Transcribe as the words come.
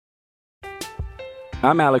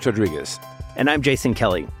I'm Alex Rodriguez. And I'm Jason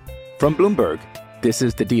Kelly. From Bloomberg, this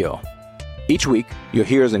is The Deal. Each week, you'll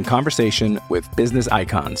hear us in conversation with business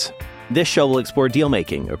icons. This show will explore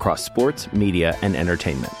deal-making across sports, media, and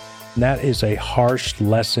entertainment. That is a harsh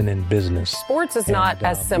lesson in business. Sports is not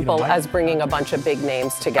as simple as bringing a bunch of big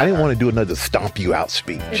names together. I didn't want to do another stomp you out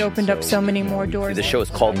speech. It opened up so many more doors. The show is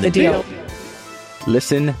called The Deal.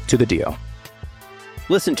 Listen to The Deal.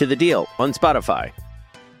 Listen to The Deal on Spotify.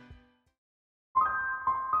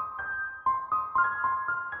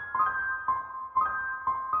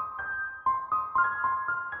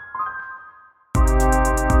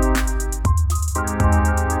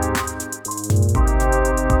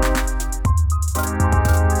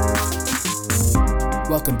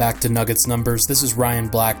 Welcome back to Nuggets Numbers. This is Ryan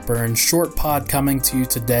Blackburn. Short pod coming to you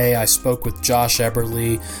today. I spoke with Josh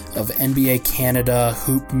Eberly of NBA Canada,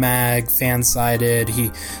 Hoop Mag, Fansided.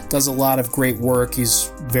 He does a lot of great work.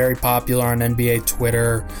 He's very popular on NBA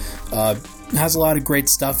Twitter. Has a lot of great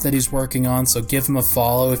stuff that he's working on, so give him a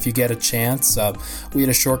follow if you get a chance. We had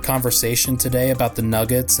a short conversation today about the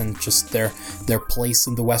Nuggets and just their place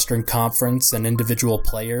in the Western Conference and individual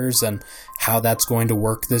players and how that's going to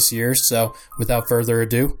work this year. So without further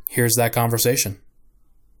ado, here's that conversation.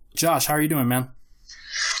 Josh, how are you doing, man?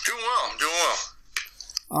 Doing well.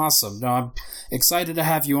 Awesome. No, I'm excited to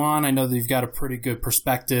have you on. I know that you've got a pretty good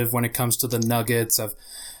perspective when it comes to the Nuggets. I've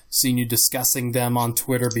seen you discussing them on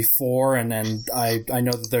Twitter before, and I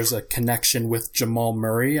know that there's a connection with Jamal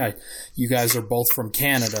Murray. You guys are both from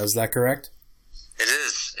Canada, is that correct? It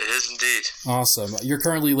is indeed. Awesome. You're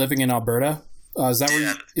currently living in Alberta. Is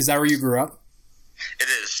that where you grew up? It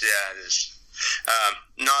is. Yeah, it is.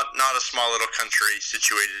 Not a small little country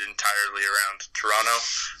situated entirely around Toronto.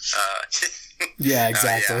 Yeah,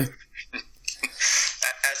 exactly.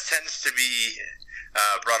 As tends to be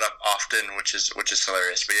brought up often, which is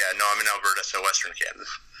hilarious. But yeah, no, I'm in Alberta, so Western Canada.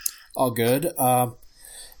 All good.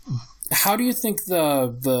 How do you think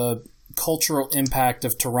the cultural impact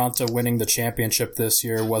of Toronto winning the championship this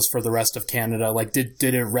year was for the rest of Canada? Like, did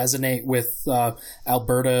it resonate with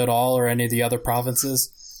Alberta at all, or any of the other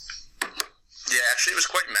provinces? Yeah, actually, it was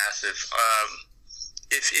quite massive.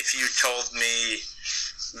 If you told me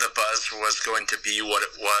the buzz was going to be what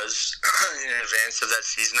it was in advance of that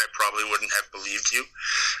season, I probably wouldn't have believed you.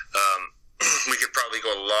 We could probably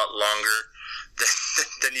go a lot longer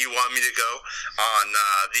than you want me to go on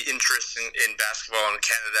the interest in basketball in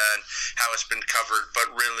Canada and how it's been covered.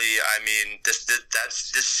 But really, I mean, this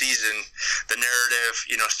season, the narrative,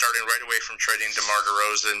 starting right away from trading DeMar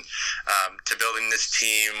DeRozan to building this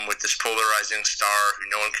team with this polarizing star who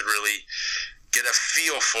no one could really get a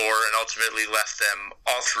feel for, and ultimately left them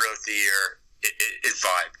all throughout the year, it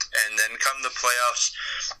vibed. And then come the playoffs,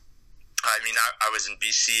 I mean, I was in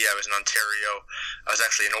BC, I was in Ontario, I was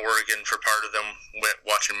actually in Oregon for part of them,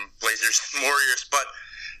 watching Blazers and Warriors, but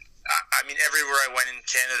I mean, everywhere I went in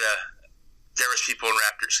Canada, there was people in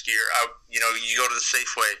Raptors gear. You go to the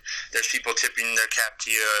Safeway, there's people tipping their cap to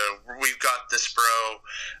you. We've got this, bro.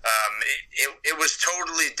 It was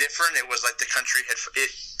totally different. It was like the country had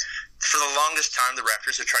for the longest time, the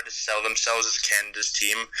Raptors have tried to sell themselves as Canada's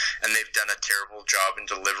team, and they've done a terrible job in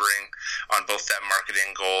delivering on both that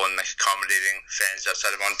marketing goal and accommodating fans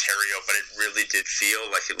outside of Ontario. But it really did feel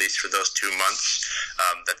like, at least for those 2 months,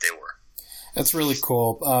 that they were. That's really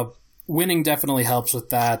cool. Winning definitely helps with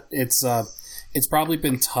that. It's probably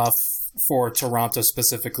been tough for Toronto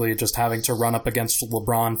specifically, just having to run up against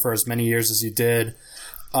LeBron for as many years as you did.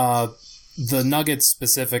 The Nuggets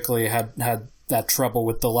specifically had that trouble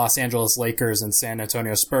with the Los Angeles Lakers and San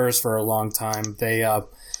Antonio Spurs for a long time. They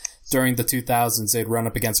during the 2000s, they'd run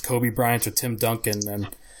up against Kobe Bryant or Tim Duncan, and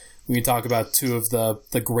when you talk about two of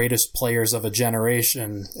the greatest players of a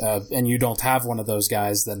generation, and you don't have one of those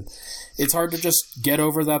guys, then it's hard to just get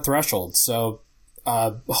over that threshold. So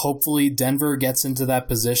hopefully Denver gets into that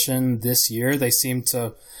position this year. They seem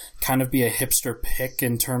to kind of be a hipster pick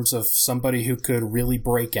in terms of somebody who could really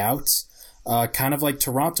break out. Kind of like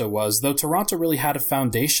Toronto was, though Toronto really had a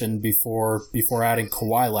foundation before adding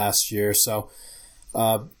Kawhi last year. So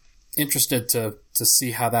interested to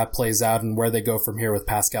see how that plays out and where they go from here with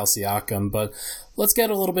Pascal Siakam. But let's get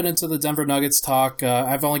a little bit into the Denver Nuggets talk.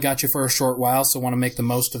 I've only got you for a short while, so I want to make the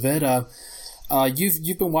most of it.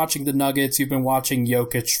 You've been watching the Nuggets. You've been watching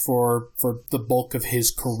Jokic for the bulk of his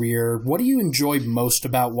career. What do you enjoy most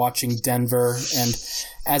about watching Denver? And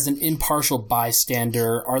as an impartial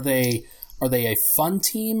bystander, are they a fun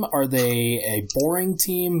team? Are they a boring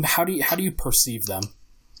team? How do you perceive them?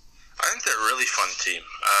 I think they're a really fun team.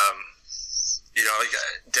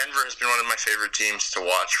 Denver has been one of my favorite teams to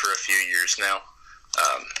watch for a few years now.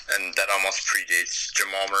 and that almost predates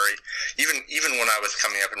Jamal Murray. Even when I was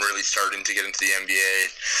coming up and really starting to get into the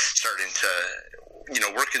NBA, starting to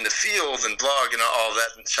work in the field and blog and all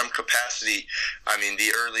that in some capacity. I mean,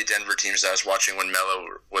 the early Denver teams I was watching when Melo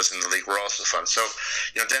was in the league were also fun. So,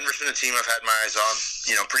 Denver's been a team I've had my eyes on,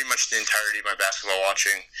 pretty much the entirety of my basketball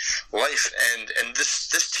watching life. And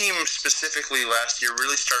this team specifically last year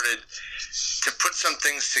really started to put some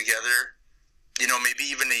things together, maybe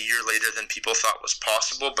even a year later than people thought was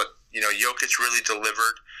possible. But, Jokic really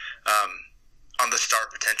delivered on the star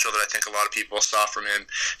potential that I think a lot of people saw from him.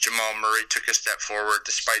 Jamal Murray took a step forward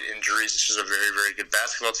despite injuries. This was a very, very good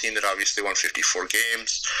basketball team that obviously won 54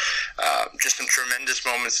 games. Just some tremendous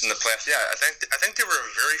moments in the playoffs. Yeah, I think they were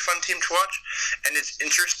a very fun team to watch, and it's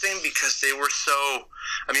interesting because they were so.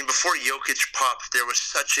 I mean, before Jokic popped, there was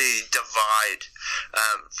such a divide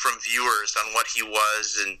from viewers on what he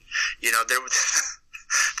was, and there was.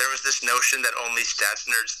 There was this notion that only stats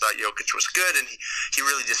nerds thought Jokic was good, and he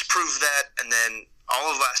really disproved that. And then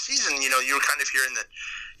all of last season, you were kind of hearing that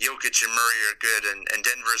Jokic and Murray are good and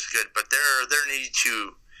Denver's good, but they're an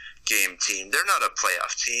 82-game team. They're not a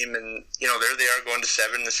playoff team, and there they are going to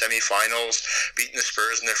 7 in the semifinals, beating the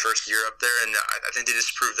Spurs in their first year up there, and I think they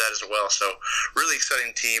disproved that as well. So really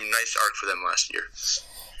exciting team, nice arc for them last year.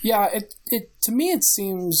 Yeah, it to me it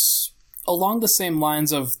seems along the same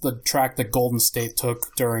lines of the track that Golden State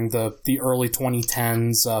took during the early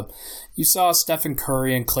 2010s. You saw Stephen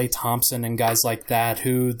Curry and Klay Thompson and guys like that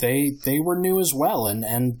who they were new as well.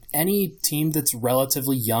 And any team that's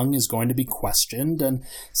relatively young is going to be questioned, and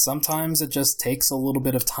sometimes it just takes a little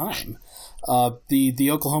bit of time. The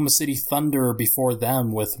Oklahoma City Thunder before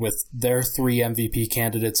them with their 3 MVP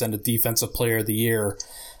candidates and a Defensive Player of the Year,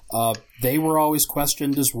 they were always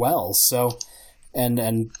questioned as well. So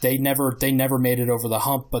and they never made it over the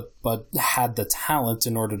hump, but had the talent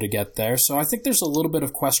in order to get there. So I think there's a little bit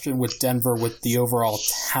of question with Denver with the overall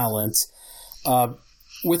talent.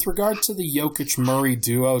 With regard to the Jokic-Murray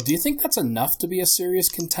duo, do you think that's enough to be a serious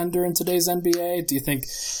contender in today's NBA? Do you think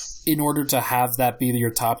in order to have that be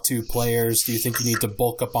your top 2 players, do you think you need to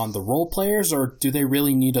bulk up on the role players, or do they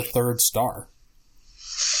really need a third star?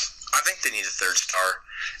 I think they need a third star.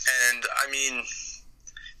 And, I mean,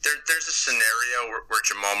 there's a scenario where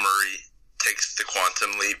Jamal Murray takes the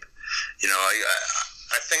quantum leap.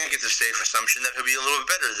 I think it's a safe assumption that he'll be a little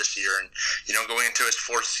bit better this year. And, going into his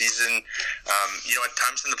 4th season, at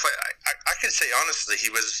times in the play, I could say honestly he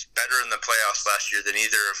was better in the playoffs last year than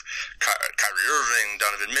either of Kyrie Irving,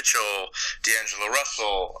 Donovan Mitchell, D'Angelo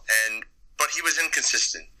Russell, but he was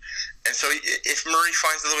inconsistent. And so if Murray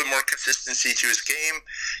finds a little bit more consistency to his game,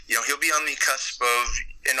 he'll be on the cusp of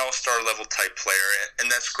an all-star level type player, and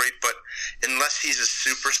that's great. But unless he's a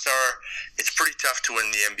superstar, it's pretty tough to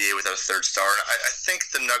win the NBA without a third star. And I think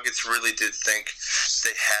the Nuggets really did think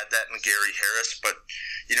they had that in Gary Harris, but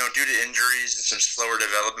due to injuries and some slower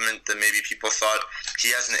development than maybe people thought,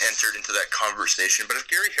 he hasn't entered into that conversation. But if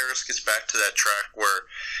Gary Harris gets back to that track where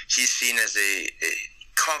he's seen as a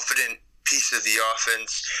confident piece of the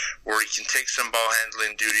offense, where he can take some ball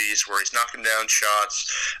handling duties, where he's knocking down shots,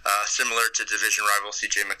 similar to division rival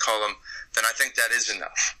CJ McCollum, then I think that is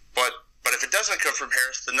enough. But if it doesn't come from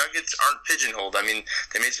Harris, the Nuggets aren't pigeonholed. I mean,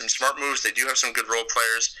 they made some smart moves. They do have some good role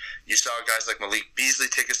players. You saw guys like Malik Beasley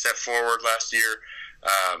take a step forward last year.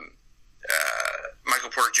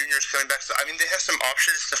 Michael Porter Jr. is coming back. So, I mean, they have some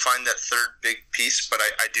options to find that third big piece, but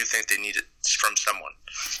I do think they need it from someone.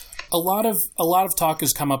 A lot of talk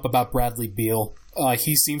has come up about Bradley Beal.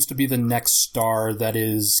 He seems to be the next star that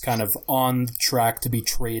is kind of on track to be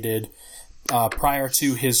traded prior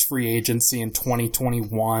to his free agency in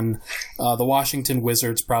 2021. The Washington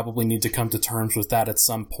Wizards probably need to come to terms with that at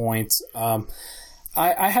some point.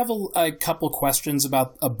 I have a couple questions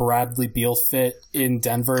about a Bradley Beal fit in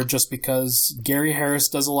Denver, just because Gary Harris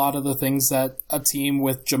does a lot of the things that a team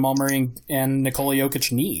with Jamal Murray and Nikola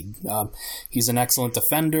Jokic need. He's an excellent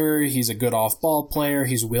defender. He's a good off-ball player.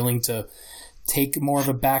 He's willing to take more of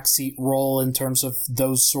a backseat role in terms of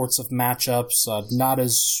those sorts of matchups. Not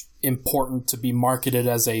as important to be marketed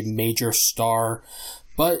as a major star.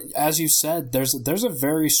 But as you said, there's a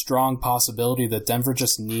very strong possibility that Denver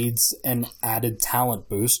just needs an added talent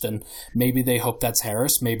boost, and maybe they hope that's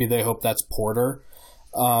Harris, maybe they hope that's Porter.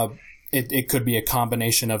 It could be a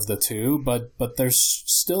combination of the two, but there's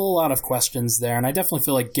still a lot of questions there, and I definitely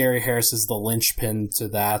feel like Gary Harris is the linchpin to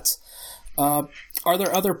that. Are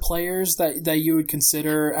there other players that you would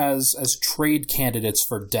consider as trade candidates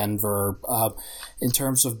for Denver in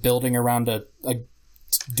terms of building around a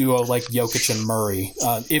duo like Jokic and Murray?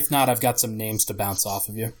 If not, I've got some names to bounce off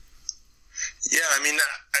of you. Yeah, I mean,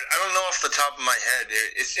 I don't know off the top of my head.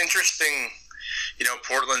 It's interesting,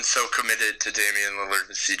 Portland's so committed to Damian Lillard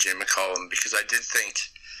and CJ McCollum because I did think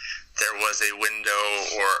there was a window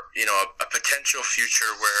or, a potential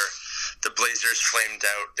future where the Blazers flamed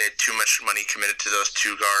out. They had too much money committed to those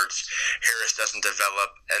two guards. Harris doesn't develop,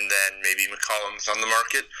 and then maybe McCollum's on the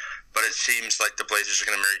market. But it seems like the Blazers are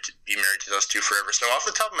going to be married to those two forever. So off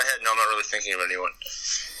the top of my head, no, I'm not really thinking of anyone.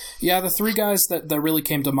 Yeah, the three guys that really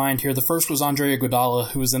came to mind here. The first was Andre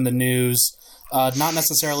Iguodala, who was in the news. Not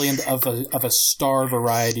necessarily of a star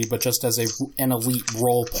variety, but just as an elite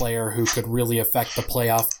role player who could really affect the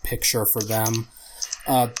playoff picture for them.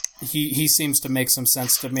 He seems to make some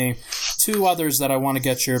sense to me. Two others that I want to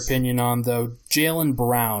get your opinion on, though. Jaylen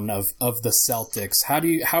Brown of the Celtics.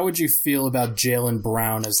 How would you feel about Jaylen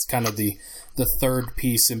Brown as kind of the third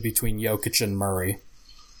piece in between Jokic and Murray?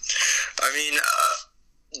 I mean,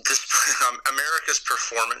 America's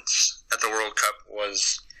performance at the World Cup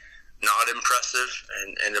was not impressive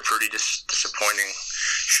and a pretty disappointing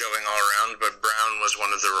showing all around, but Brown was one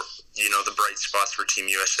of the bright spots for Team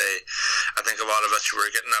USA. I think a lot of us who were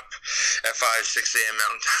getting up at 5-6 a.m.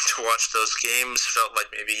 Mountain Time to watch those games felt like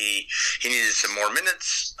maybe he needed some more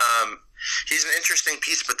minutes. He's an interesting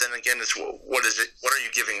piece, but then again, it's what is it? What are you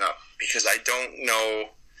giving up? Because I don't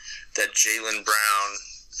know that Jaylen Brown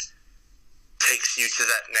takes you to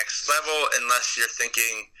that next level unless you're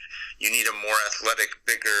thinking you need a more athletic,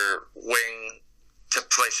 bigger wing to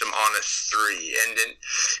play some honest three. And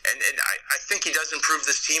I think he does improve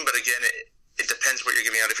this team, but again, it depends what you're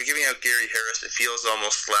giving out. If you're giving out Gary Harris, it feels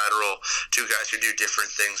almost lateral. Two guys who do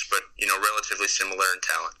different things, but relatively similar in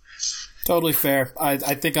talent. Totally fair. I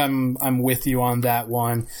think I'm with you on that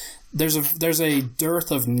one. There's a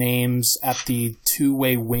dearth of names at the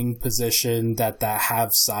two-way wing position that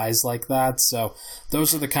have size like that. So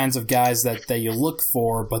those are the kinds of guys that you look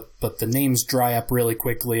for, but the names dry up really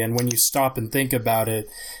quickly. And when you stop and think about it,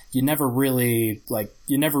 you never really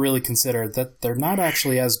consider that they're not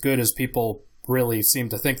actually as good as people really seem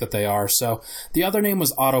to think that they are. So the other name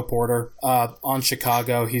was Otto Porter on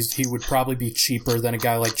Chicago. He would probably be cheaper than a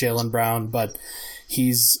guy like Jaylen Brown, but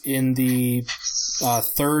he's in the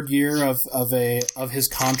third year of his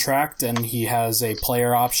contract, and he has a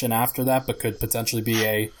player option after that, but could potentially be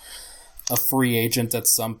a free agent at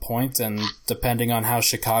some point. And depending on how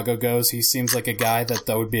Chicago goes, he seems like a guy that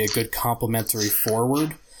would be a good complementary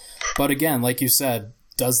forward. But again, like you said,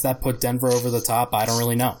 does that put Denver over the top? I don't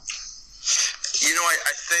really know.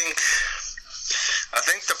 I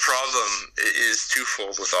think the problem is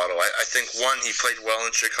twofold with Otto. I think, one, he played well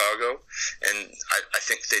in Chicago, and I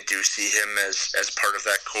think they do see him as part of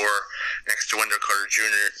that core next to Wendell Carter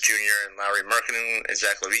Jr. and Lauri Markkanen and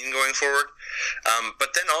Zach LaVine going forward.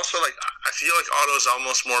 But then also, I feel like Otto's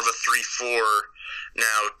almost more of a 3-4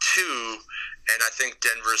 now, too, and I think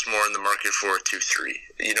Denver's more in the market for a 2-3.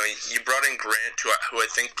 You brought in Grant, who I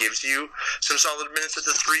think gives you some solid minutes at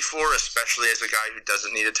the 3-4, especially as a guy who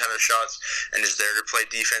doesn't need a ton of shots and is there to play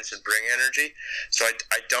defense and bring energy. So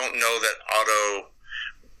I don't know that Otto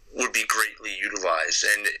would be greatly utilized.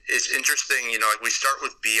 And it's interesting, we start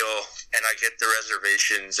with Beal, and I get the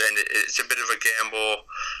reservations, and it's a bit of a gamble.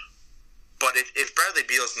 But if Bradley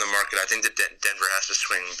Beal's in the market, I think that Denver has to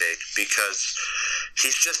swing big because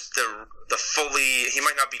he's just he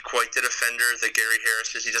might not be quite the defender that Gary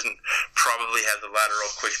Harris is. He doesn't probably have the lateral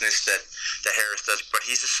quickness that Harris does, but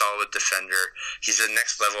he's a solid defender. He's a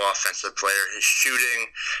next level offensive player. His shooting,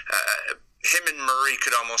 him and Murray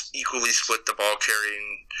could almost equally split the ball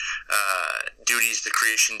carrying duties, the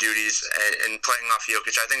creation duties, and playing off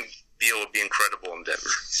Jokic. I think Beal would be incredible in Denver.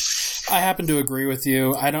 I happen to agree with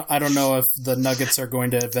you. I don't know if the Nuggets are going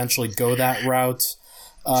to eventually go that route.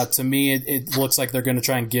 To me, it looks like they're going to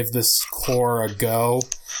try and give this core a go,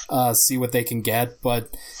 see what they can get. But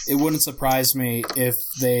it wouldn't surprise me if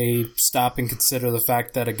they stop and consider the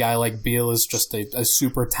fact that a guy like Beal is just a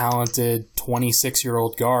super talented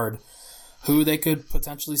 26-year-old guard who they could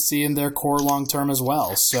potentially see in their core long term as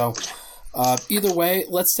well. So either way,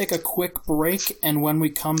 let's take a quick break, and when we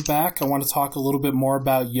come back, I want to talk a little bit more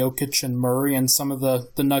about Jokic and Murray and some of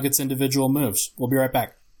the Nuggets' individual moves. We'll be right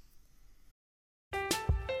back.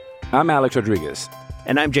 I'm Alex Rodriguez.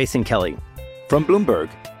 And I'm Jason Kelly. From Bloomberg,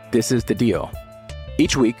 this is The Deal.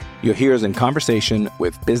 Each week, you'll hear us in conversation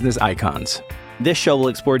with business icons. This show will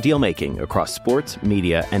explore deal-making across sports,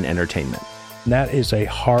 media, and entertainment. That is a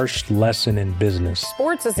harsh lesson in business.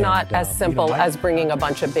 Sports is not as simple as bringing a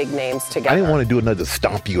bunch of big names together. I didn't want to do another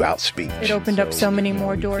stomp you out speech. It opened up so many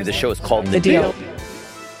more doors. The show is called The Deal.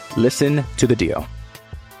 Listen to The Deal.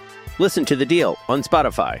 Listen to The Deal on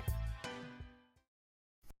Spotify.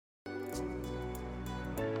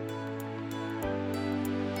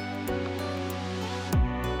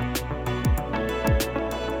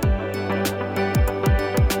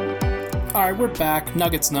 All right, we're back.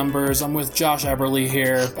 Nuggets Numbers. I'm with Josh Eberly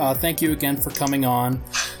here. Thank you again for coming on.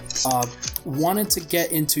 Wanted to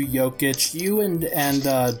get into Jokic. You and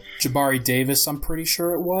Jabari Davis, I'm pretty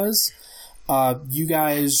sure it was. You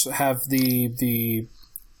guys have the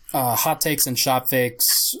Hot Takes and Shot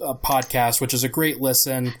Fakes podcast, which is a great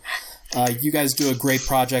listen. You guys do a great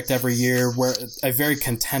project every year, where a very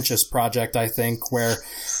contentious project, I think, where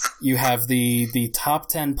you have the top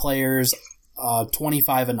 10 players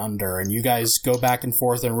 25 and under, and you guys go back and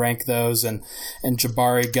forth and rank those, and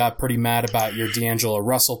Jabari got pretty mad about your D'Angelo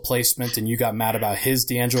Russell placement, and you got mad about his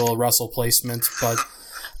D'Angelo Russell placement. But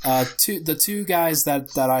the two guys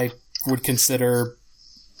that I would consider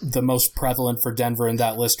the most prevalent for Denver in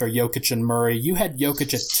that list are Jokic and Murray. You had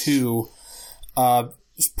Jokic at 2.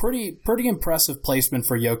 Pretty impressive placement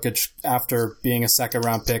for Jokic after being a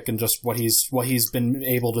second-round pick and just what he's been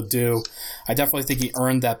able to do. I definitely think he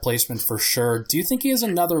earned that placement for sure. Do you think he has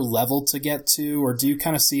another level to get to, or do you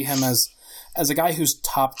kind of see him as a guy who's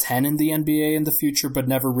top 10 in the NBA in the future but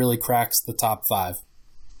never really cracks the top 5?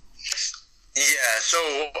 Yeah, so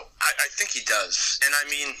I think he does. And I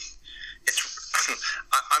mean,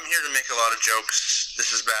 I'm here to make a lot of jokes.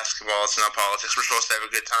 This is basketball. It's not politics. We're supposed to have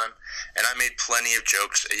a good time. And I made plenty of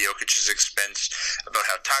jokes at Jokic's expense about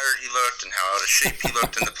how tired he looked and how out of shape he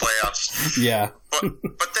looked in the playoffs. Yeah.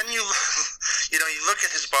 But then you look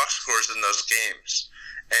at his box scores in those games.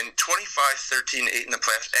 And 25, 13, 8 in the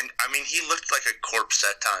playoffs. And, I mean, he looked like a corpse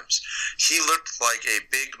at times. He looked like a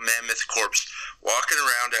big mammoth corpse walking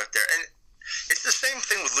around out there. And it's the same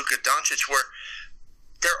thing with Luka Doncic, where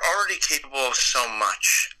they're already capable of so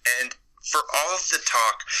much. And for all of the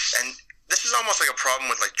talk, and this is almost like a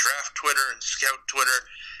problem with like draft Twitter and scout Twitter,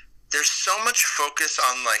 there's so much focus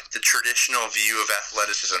on like the traditional view of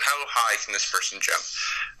athleticism. How high can this person jump?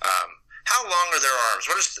 How long are their arms?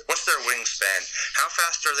 What's their wingspan? How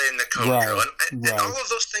fast are they in the cone drill? And all of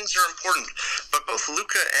those things are important. But both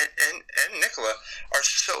Luka and Nikola are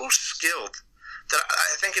so skilled that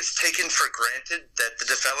I think it's taken for granted that the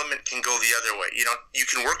development can go the other way. You know, you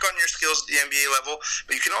can work on your skills at the NBA level,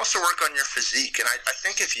 but you can also work on your physique. And I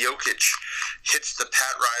think if Jokic hits the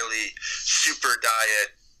Pat Riley super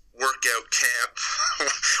diet workout camp,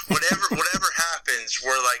 whatever happens,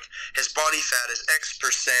 where like his body fat is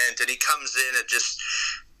X% and he comes in and just,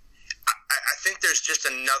 I think there's just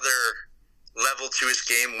another level to his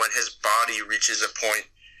game when his body reaches a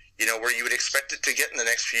point, you know, where you would expect it to get in the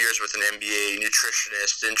next few years with an NBA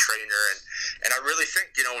nutritionist and trainer. And I really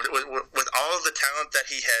think, you know, with all of the talent that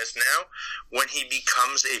he has now, when he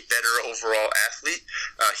becomes a better overall athlete,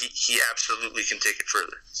 he absolutely can take it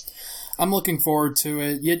further. I'm looking forward to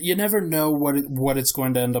it. You never know what it's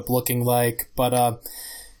going to end up looking like, but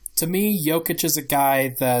to me, Jokic is a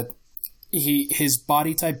guy that his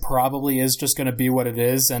body type probably is just going to be what it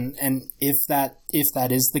is, and if that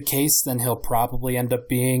is the case, then he'll probably end up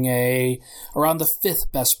being around the 5th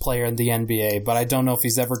best player in the NBA. But I don't know if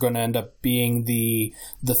he's ever going to end up being the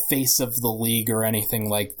face of the league or anything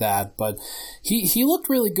like that. But he looked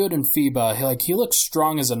really good in FIBA. He looked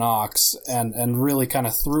strong as an ox and really kind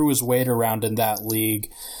of threw his weight around in that league.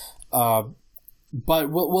 But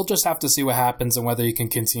we'll just have to see what happens and whether he can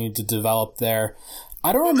continue to develop there.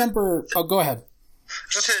 I don't remember. Oh, go ahead.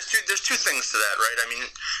 There's two things to that, right? I mean,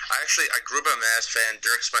 I grew up a Mavs fan.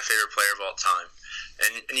 Dirk's my favorite player of all time.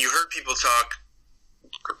 And you heard people talk,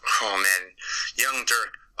 oh man, young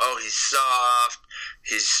Dirk, oh, he's soft,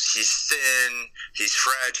 he's thin, he's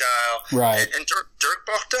fragile. Right. And Dirk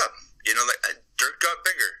bulked up. You know, like Dirk got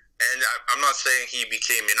bigger. And I'm not saying he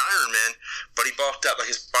became an Iron Man, but he bulked up. Like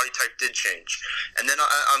his body type did change. And then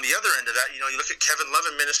on the other end of that, you know, you look at Kevin Love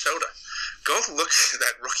in Minnesota. Go look at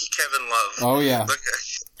that rookie Kevin Love. Oh, yeah.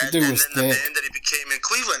 And then the man that he became in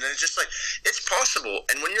Cleveland. And it's just like, it's possible.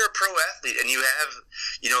 And when you're a pro athlete and you have,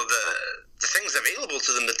 you know, the things available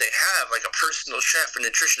to them that they have, like a personal chef, a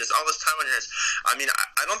nutritionist, all this time on your hands. I mean,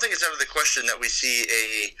 I don't think it's ever the question that we see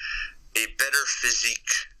a better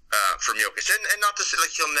physique from Jokic. And not to say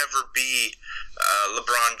like he'll never be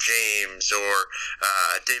LeBron James or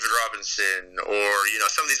David Robinson or, you know,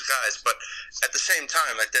 some of these guys, but at the same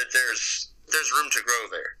time, like there's room to grow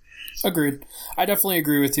there. Agreed. I definitely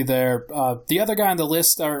agree with you there. The other guy on the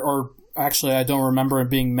list, or actually I don't remember him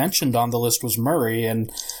being mentioned on the list, was Murray,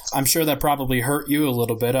 and I'm sure that probably hurt you a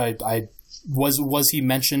little bit. Was he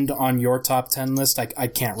mentioned on your top 10 list? I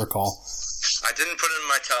can't recall. I didn't put him in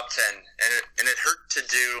my top 10, and it hurt to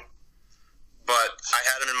do, but I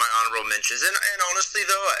had him in my honorable mentions. And honestly,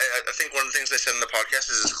 though, I think one of the things I said in the podcast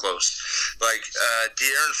is it's close. Like,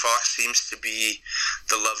 De'Aaron Fox seems to be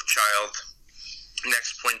the love child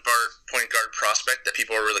next point guard prospect that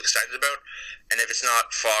people are really excited about. And if it's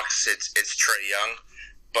not Fox, it's Trae Young.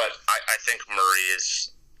 But I think Murray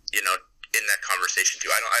is, in that conversation too.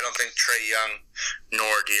 I don't think Trae Young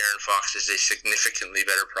nor De'Aaron Fox is a significantly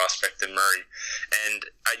better prospect than Murray. And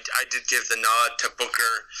I did give the nod to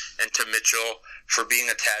Booker and to Mitchell for being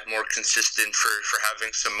a tad more consistent, for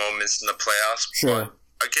having some moments in the playoffs. Sure.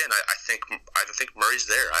 But again, I think Murray's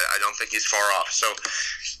there. I don't think he's far off. So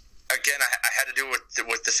again, I had to do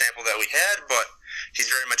with the sample that we had, but he's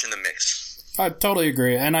very much in the mix. I totally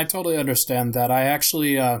agree, and I totally understand that. I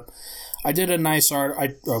actually, I did a nice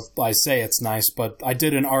I say it's nice, but I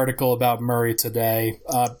did an article about Murray today.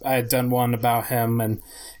 I had done one about him and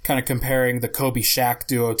kind of comparing the Kobe-Shaq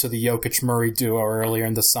duo to the Jokic-Murray duo earlier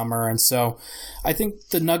in the summer, and so I think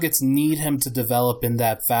the Nuggets need him to develop in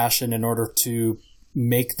that fashion in order to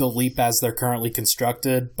make the leap as they're currently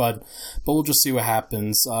constructed, but we'll just see what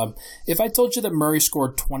happens. If I told you that Murray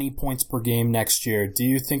scored 20 points per game next year, do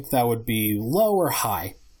you think that would be low or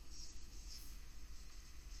high?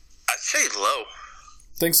 I'd say low.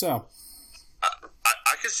 Think so?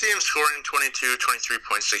 I could see him scoring 22, 23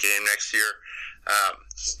 points a game next year.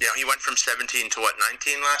 He went from 17 to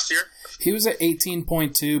 19 last year? He was at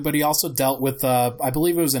 18.2, but he also dealt with, I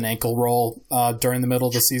believe it was an ankle roll during the middle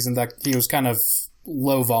of the season that he was kind of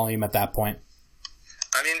low volume at that point.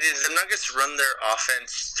 I mean, the Nuggets run their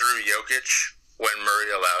offense through Jokic when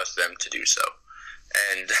Murray allows them to do so.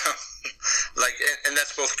 And and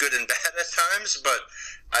that's both good and bad at times, but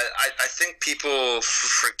I think people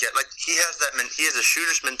forget, he has a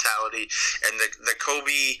shooter's mentality, and the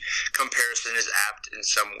Kobe comparison is apt in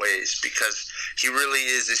some ways because he really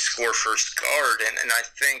is a score first guard, and I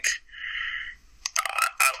think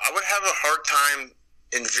I would have a hard time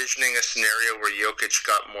envisioning a scenario where Jokic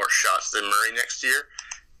got more shots than Murray next year.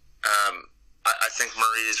 I think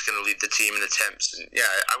Murray is going to lead the team in attempts, and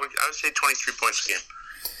I would say 23 points a game.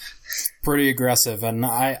 Pretty aggressive, and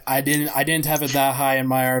I didn't have it that high in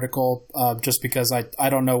my article just because I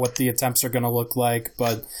don't know what the attempts are going to look like,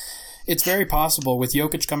 but it's very possible with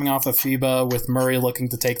Jokic coming off of FIBA, with Murray looking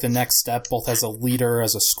to take the next step both as a leader,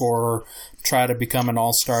 as a scorer, try to become an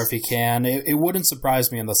all-star if he can. It wouldn't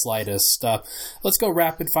surprise me in the slightest. Let's go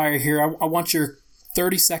rapid fire here. I want your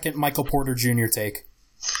 30-second Michael Porter Jr. take.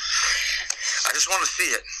 I just want to see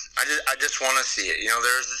it. I just want to see it.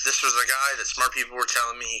 This was a guy that smart people were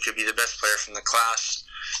telling me he could be the best player from the class.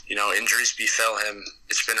 Injuries befell him.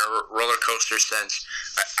 It's been a roller coaster since.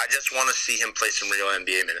 I just want to see him play some real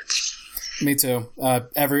NBA minutes. Me too.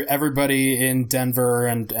 Everybody in Denver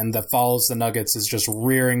and that follows the Nuggets is just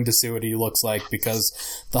rearing to see what he looks like because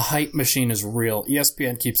the hype machine is real.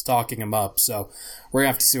 ESPN keeps talking him up, so we're going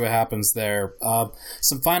to have to see what happens there.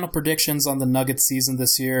 Some final predictions on the Nuggets season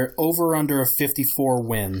this year. Over under of 54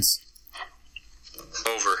 wins.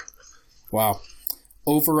 Over. Wow.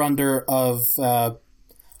 Over under of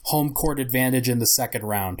home court advantage in the second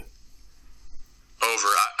round. Over.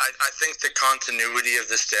 I think the continuity of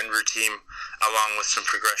this Denver team, along with some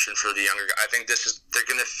progression for the younger guy, I think they're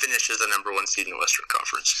going to finish as the number one seed in the Western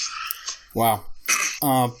Conference. Wow.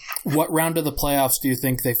 What round of the playoffs do you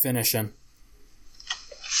think they finish in?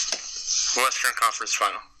 Western Conference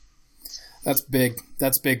Final. That's big.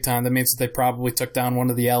 That's big time. That means that they probably took down one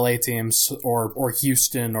of the LA teams or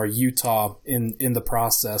Houston or Utah in the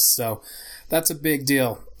process. So that's a big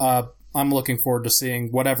deal. I'm looking forward to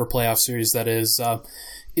seeing whatever playoff series that is.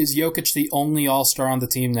 Is Jokic the only All-Star on the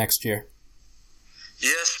team next year?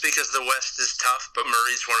 Yes, because the West is tough, but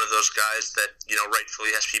Murray's one of those guys that,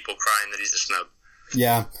 rightfully has people crying that he's a snub.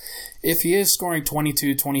 Yeah. If he is scoring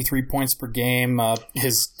 22, 23 points per game,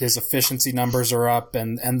 his efficiency numbers are up,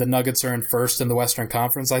 and the Nuggets are in first in the Western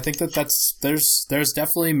Conference, I think there's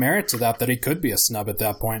definitely merit to that he could be a snub at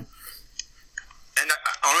that point. And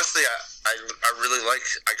honestly, I really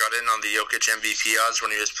I got in on the Jokic MVP odds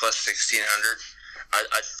when he was plus 1,600.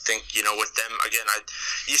 I think, with them, again,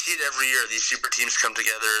 you see it every year. These super teams come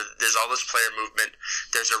together. There's all this player movement.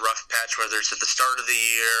 There's a rough patch, whether it's at the start of the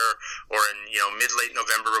year or in, mid-late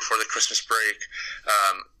November before the Christmas break.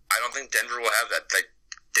 I don't think Denver will have that.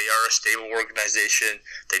 They are a stable organization.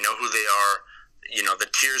 They know who they are. The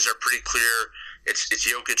tiers are pretty clear. It's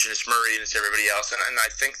Jokic and it's Murray and it's everybody else. And I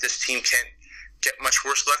think this team can't get much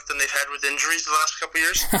worse luck than they've had with injuries the last couple of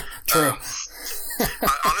years. True.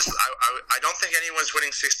 Honestly, I don't think anyone's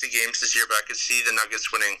winning 60 games this year, but I could see the Nuggets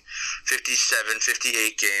winning 57,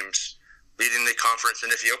 58 games, leading the conference. And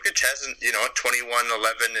if Jokic hasn't, a 21,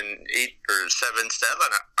 11, and 8 or 7 stat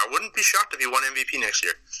line, I wouldn't be shocked if he won MVP next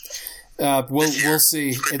year. We'll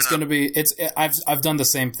see. It's going to be. I've done the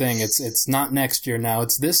same thing. It's not next year now.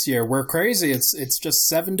 It's this year. We're crazy. It's just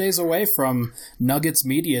 7 days away from Nuggets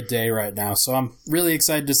Media Day right now. So I'm really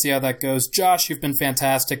excited to see how that goes. Josh, you've been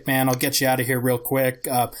fantastic, man. I'll get you out of here real quick.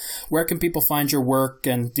 Where can people find your work,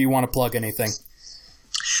 and do you want to plug anything?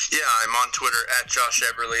 Yeah, I'm on Twitter at Josh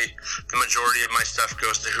Eberly. The majority of my stuff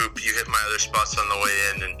goes to Hoop. You hit my other spots on the way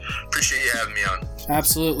in, and appreciate you having me on.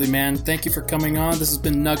 Absolutely, man. Thank you for coming on. This has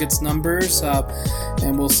been Nuggets Numbers,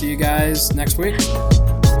 and we'll see you guys next week.